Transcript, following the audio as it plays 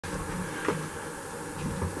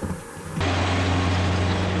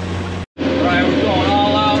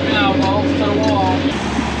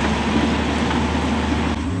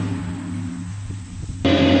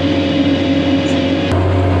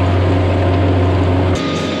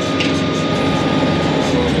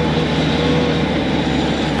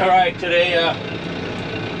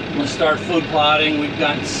start food plotting. We've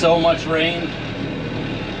gotten so much rain.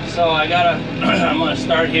 So I'm gonna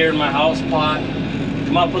start here in my house plot,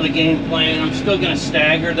 come up with a game plan. I'm still gonna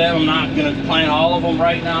stagger them. I'm not gonna plant all of them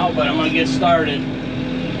right now, but I'm gonna get started.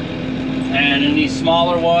 And in these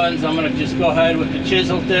smaller ones, I'm gonna just go ahead with the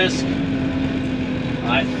chisel disc.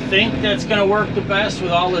 I think that's gonna work the best with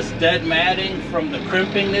all this dead matting from the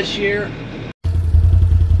crimping this year.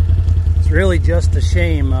 It's really just a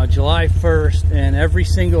shame, July 1st, and every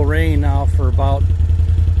single rain now for about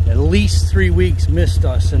at least 3 weeks missed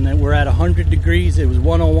us, and then we're at 100 degrees. It was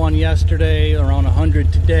 101 yesterday, around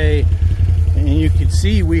 100 today, and you can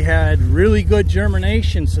see we had really good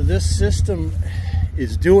germination. So this system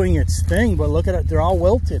is doing its thing, but look at it, they're all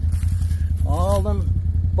wilted. All them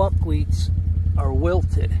buckwheats are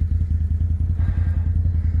wilted.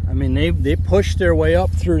 I mean, they pushed their way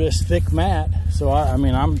up through this thick mat. So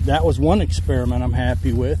that was one experiment I'm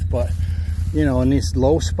happy with, but you know, in these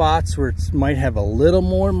low spots where it might have a little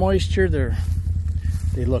more moisture,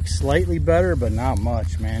 they look slightly better, but not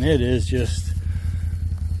much, man. It is just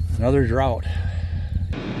another drought.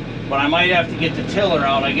 But I might have to get the tiller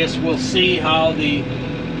out. I guess we'll see how the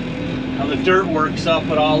dirt works up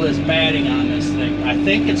with all this matting on this thing. I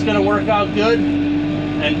think it's gonna work out good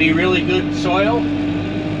and be really good soil,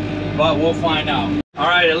 but we'll find out. All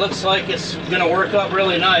right, it looks like it's gonna work up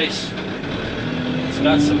really nice. It's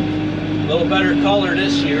got some little better color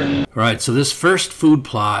this year. All right, so this first food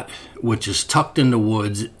plot, which is tucked in the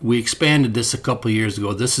woods, we expanded this a couple years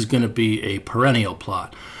ago. This is going to be a perennial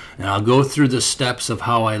plot, and I'll go through the steps of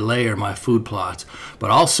how I layer my food plots. But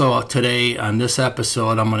also today on this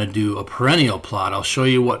episode, I'm going to do a perennial plot. I'll show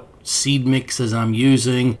you what seed mixes I'm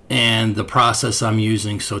using and the process I'm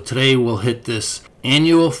using. So today we'll hit this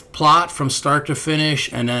annual plot from start to finish,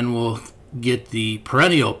 and then we'll get the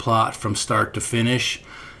perennial plot from start to finish.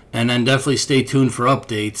 And then definitely stay tuned for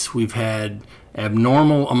updates. We've had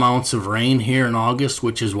abnormal amounts of rain here in August,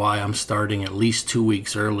 which is why I'm starting at least 2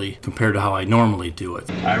 weeks early compared to how I normally do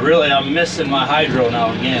it. I'm missing my hydro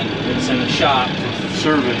now again. It's in the shop for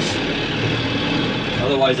service.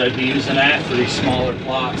 Otherwise I'd be using that for these smaller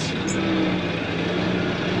plots.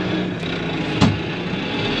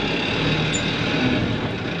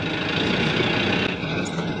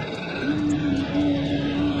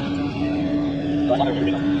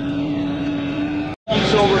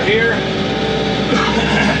 Over here,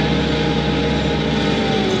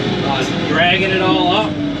 dragging it all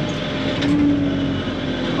up,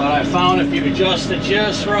 but I found if you adjust it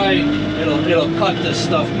just right, it'll cut this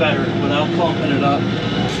stuff better without clumping it up.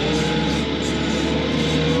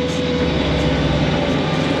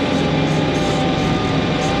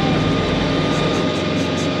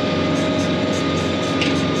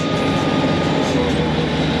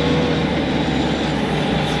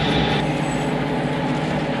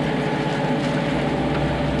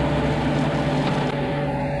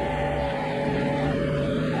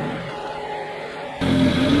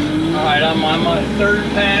 I'm on my third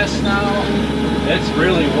pass now. It's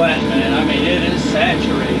really wet, man. I mean, it is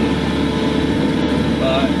saturated.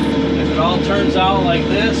 But if it all turns out like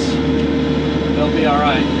this, it'll be all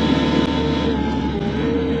right.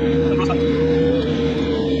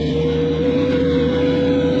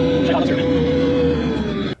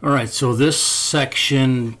 All right, so this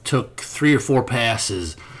section took 3 or 4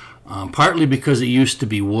 passes. Partly because it used to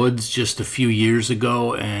be woods just a few years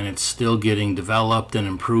ago, and it's still getting developed and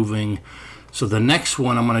improving. So the next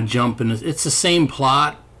one I'm going to jump in. It's the same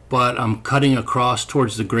plot, but I'm cutting across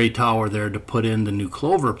towards the gray tower there to put in the new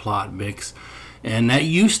clover plot mix. And that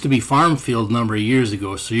used to be farm field a number of years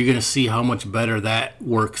ago, so you're going to see how much better that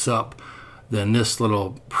works up than this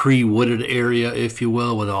little pre-wooded area, if you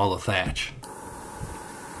will, with all the thatch.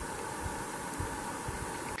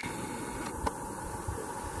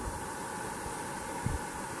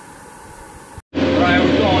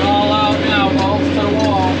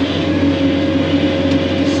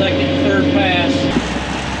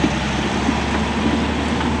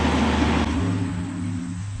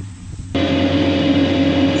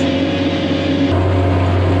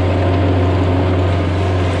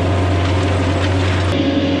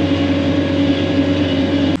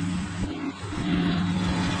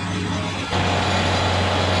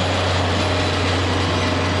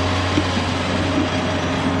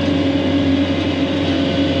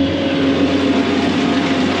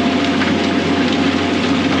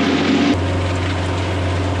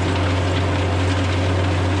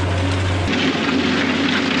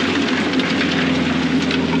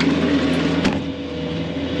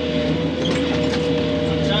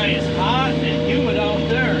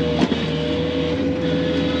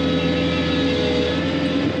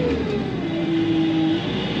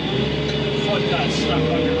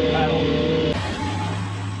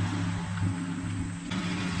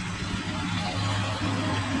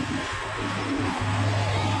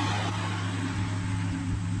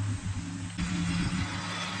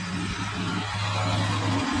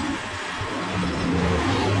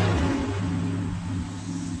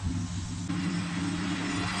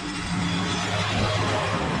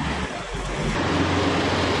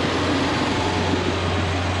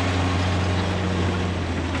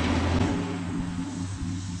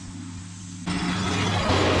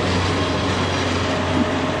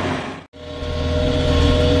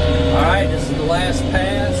 is the last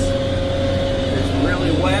pass. It's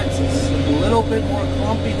really wet. It's a little bit more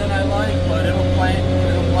clumpy than I like, but it'll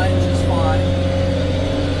plant just fine.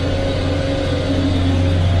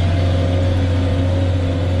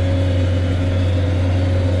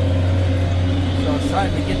 So it's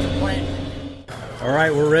time to get to planting. All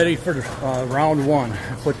right, we're ready for round one.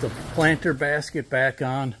 I put the planter basket back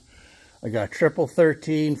on. I got triple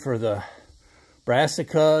 13 for the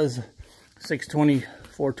brassicas,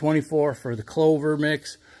 624 for the clover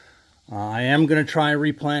mix. I am going to try and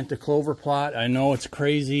replant the clover plot. I know it's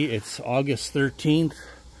crazy. It's August 13th,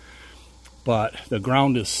 but the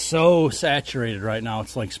ground is so saturated right now.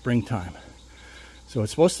 It's like springtime. So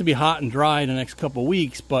it's supposed to be hot and dry in the next couple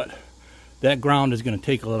weeks, but that ground is going to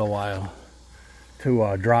take a little while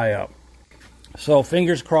to dry up. So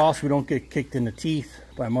fingers crossed we don't get kicked in the teeth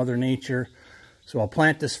by Mother Nature. So I'll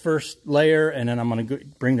plant this first layer, and then I'm going to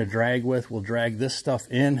bring the drag with. We'll drag this stuff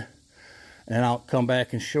in, and I'll come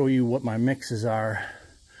back and show you what my mixes are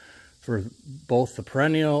for both the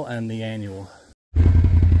perennial and the annual. All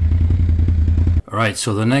right,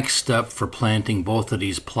 so the next step for planting both of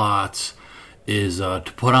these plots is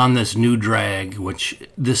to put on this new drag, which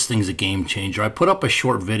this thing's a game changer. I put up a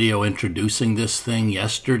short video introducing this thing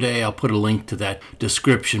yesterday. I'll put a link to that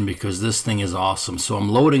description because this thing is awesome. So I'm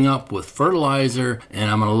loading up with fertilizer,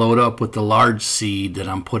 and I'm going to load up with the large seed that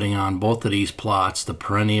I'm putting on both of these plots, the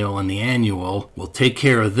perennial and the annual. We'll take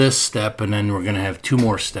care of this step, and then we're going to have two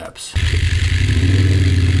more steps.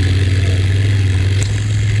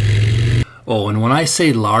 Oh, and when I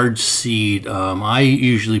say large seed, I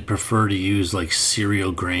usually prefer to use like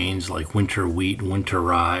cereal grains like winter wheat, winter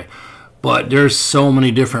rye. But there's so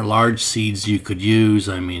many different large seeds you could use.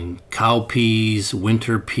 I mean, cowpeas,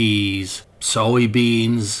 winter peas,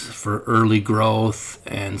 soybeans for early growth.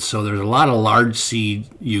 And so there's a lot of large seed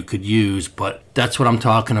you could use, but that's what I'm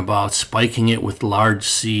talking about, spiking it with large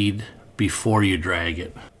seed before you drag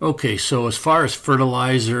it. Okay, so as far as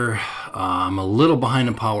fertilizer, I'm a little behind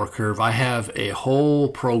the power curve. I have a whole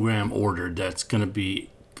program ordered that's going to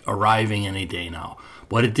be arriving any day now,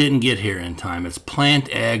 but it didn't get here in time. It's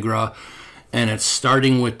Plant Agra, and it's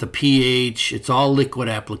starting with the pH. It's all liquid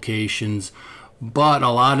applications, but a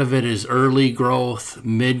lot of it is early growth,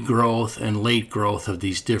 mid growth, and late growth of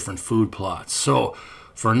these different food plots. So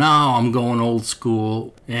for now, I'm going old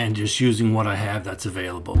school and just using what I have that's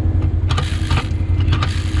available.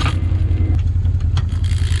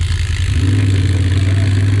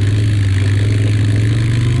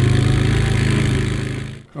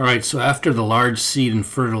 Alright, so after the large seed and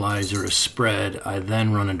fertilizer is spread, I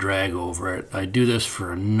then run a drag over it. I do this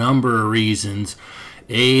for a number of reasons.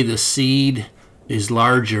 A, the seed is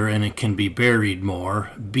larger and it can be buried more.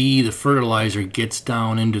 B, the fertilizer gets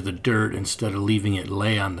down into the dirt instead of leaving it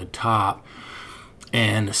lay on the top.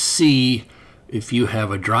 And C, if you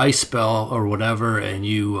have a dry spell or whatever and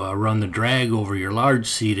you run the drag over your large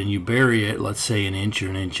seed and you bury it, let's say an inch or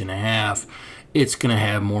an inch and a half, it's going to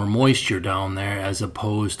have more moisture down there as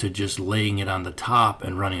opposed to just laying it on the top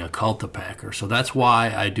and running a cultipacker. So that's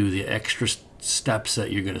why I do the extra steps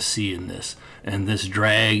that you're going to see in this. And this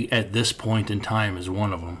drag at this point in time is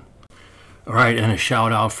one of them. All right, and a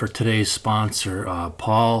shout out for today's sponsor,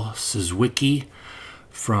 Paul Szewicki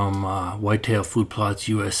from Whitetail Food Plots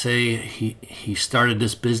USA. He started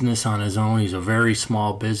this business on his own. He's a very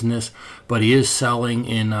small business, but he is selling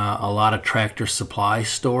in a lot of Tractor Supply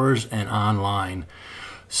stores and online.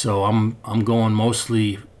 So I'm going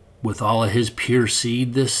mostly with all of his pure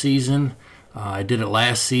seed this season. I did it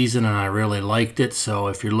last season and I really liked it. So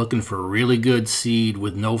if you're looking for really good seed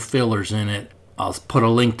with no fillers in it, I'll put a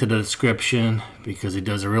link to the description because he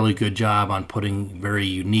does a really good job on putting very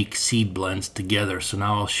unique seed blends together. So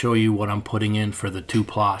now I'll show you what I'm putting in for the two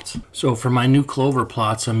plots. So for my new clover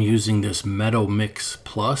plots, I'm using this Meadow Mix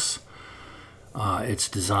Plus. It's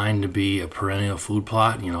designed to be a perennial food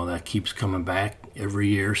plot, you know, that keeps coming back every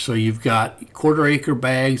year. So you've got quarter-acre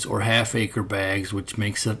bags or half-acre bags, which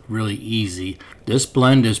makes it really easy. This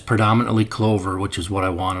blend is predominantly clover, which is what I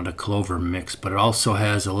wanted, a clover mix, but it also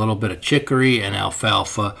has a little bit of chicory and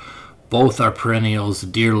alfalfa. Both are perennials.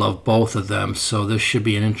 Deer love both of them, so this should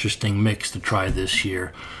be an interesting mix to try this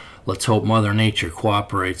year. Let's hope Mother Nature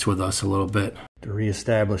cooperates with us a little bit to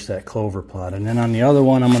reestablish that clover plot. And then on the other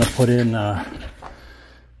one, I'm going to put in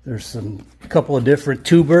there's a couple of different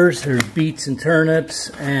tubers. There's beets and turnips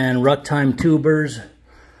and rut time tubers.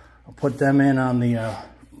 I'll put them in on the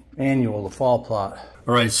annual, the fall plot.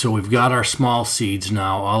 All right, so we've got our small seeds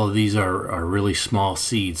now. All of these are really small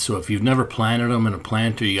seeds. So if you've never planted them in a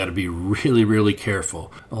planter, you got to be really, really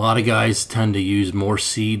careful. A lot of guys tend to use more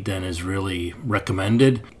seed than is really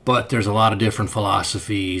recommended, but there's a lot of different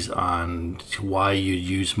philosophies on why you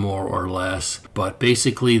use more or less. But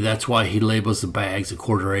basically, that's why he labels the bags a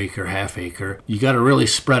 1/4 acre, 1/2 acre. You got to really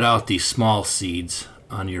spread out these small seeds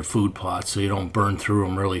on your food plot so you don't burn through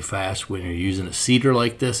them really fast when you're using a seeder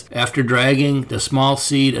like this. After dragging, the small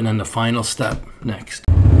seed, and then the final step next.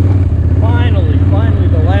 Finally,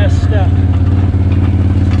 the last step.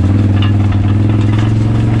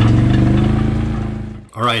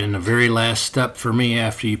 All right, and the very last step for me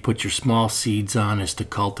after you put your small seeds on is to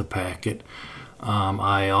cultipack it.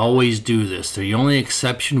 I always do this. The only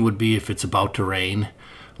exception would be if it's about to rain.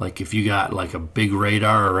 Like if you got like a big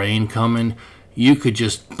radar or rain coming, you could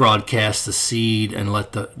just broadcast the seed and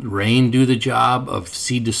let the rain do the job of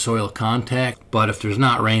seed to soil contact. But if there's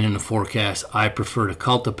not rain in the forecast, I prefer to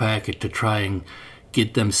cultipack it to try and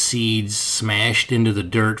get them seeds smashed into the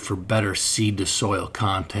dirt for better seed to soil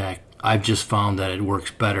contact. I've just found that it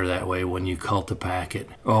works better that way when you cultipack it.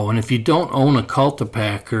 Oh, and if you don't own a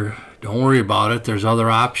cultipacker, don't worry about it. There's other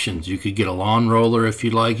options. You could get a lawn roller if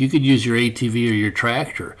you like. You could use your ATV or your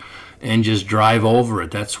tractor and just drive over it.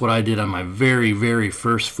 That's what I did on my very, very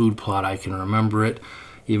first food plot. I can remember it,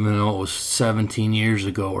 even though it was 17 years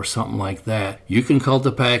ago or something like that. You can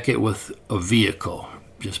cultipack it with a vehicle.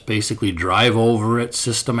 Just basically drive over it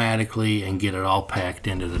systematically and get it all packed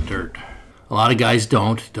into the dirt. A lot of guys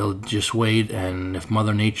don't. They'll just wait, and if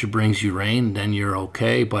Mother Nature brings you rain, then you're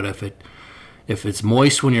okay. But if it's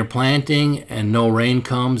moist when you're planting and no rain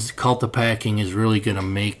comes, cultipacking is really going to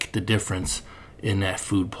make the difference in that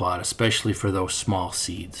food plot, especially for those small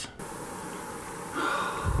seeds.